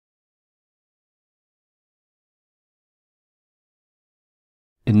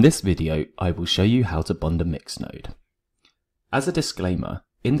In this video, I will show you how to bond a mix node. As a disclaimer,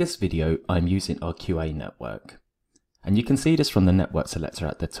 in this video I'm using our QA network, and you can see this from the network selector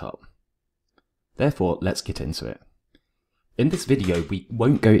at the top. Therefore, let's get into it. In this video, we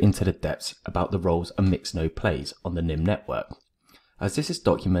won't go into the depths about the roles a mix node plays on the NIM network, as this is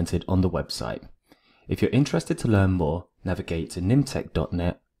documented on the website. If you're interested to learn more, navigate to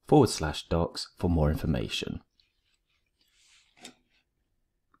nimtech.net/docs for more information.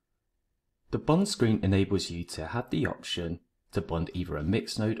 The bond screen enables you to have the option to bond either a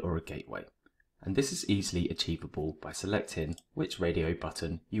mix node or a gateway, and this is easily achievable by selecting which radio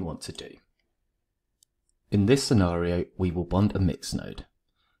button you want to do. In this scenario, we will bond a mix node.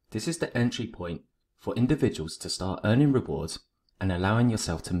 This is the entry point for individuals to start earning rewards and allowing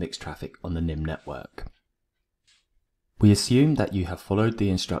yourself to mix traffic on the NIM network. We assume that you have followed the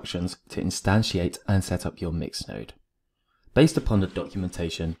instructions to instantiate and set up your mix node, based upon the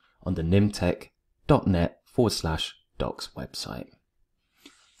documentation on the nimtech.net/docs website.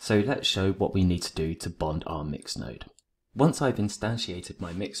 So let's show what we need to do to bond our mix node. Once I've instantiated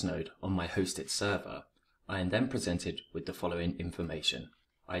my mix node on my hosted server, I am then presented with the following information: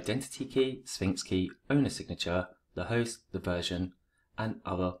 identity key, Sphinx key, owner signature, the host, the version, and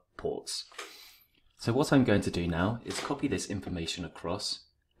other ports. So what I'm going to do now is copy this information across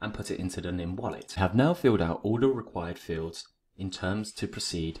and put it into the NIM wallet. I have now filled out all the required fields in terms to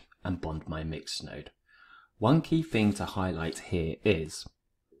proceed and bond my mix node. One key thing to highlight here is,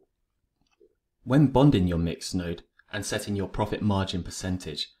 when bonding your mix node and setting your profit margin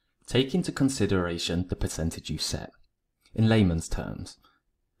percentage, take into consideration the percentage you set. In layman's terms,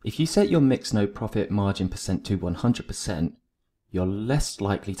 if you set your mix node profit margin percent to 100%, you're less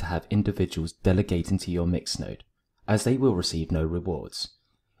likely to have individuals delegating to your mix node, as they will receive no rewards.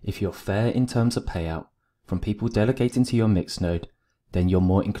 If you're fair in terms of payout from people delegating to your mix node, then you're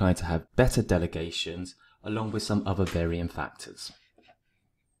more inclined to have better delegations along with some other varying factors.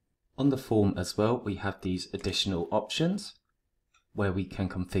 On the form as well, we have these additional options where we can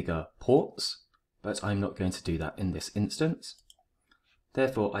configure ports, but I'm not going to do that in this instance.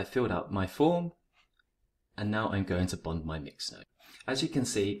 Therefore, I filled out my form, and now I'm going to bond my mix node. As you can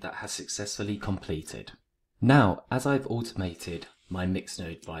see, that has successfully completed. Now, as I've automated my mix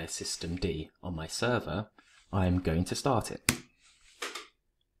node via systemd on my server, I'm going to start it.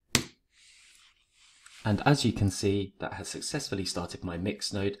 And as you can see, that has successfully started my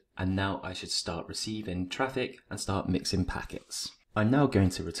mix node, and now I should start receiving traffic and start mixing packets. I'm now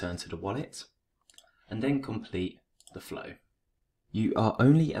going to return to the wallet and then complete the flow. You are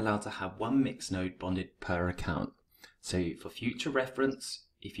only allowed to have one mix node bonded per account. So for future reference,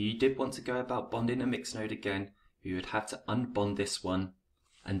 if you did want to go about bonding a mix node again, you would have to unbond this one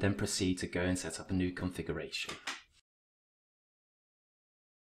and then proceed to go and set up a new configuration.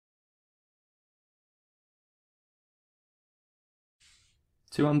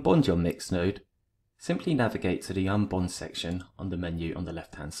 To unbond your mix node, simply navigate to the unbond section on the menu on the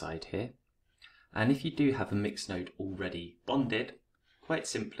left hand side here. And if you do have a mix node already bonded, quite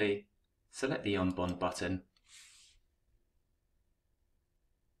simply select the unbond button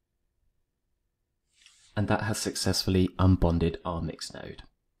and that has successfully unbonded our mix node.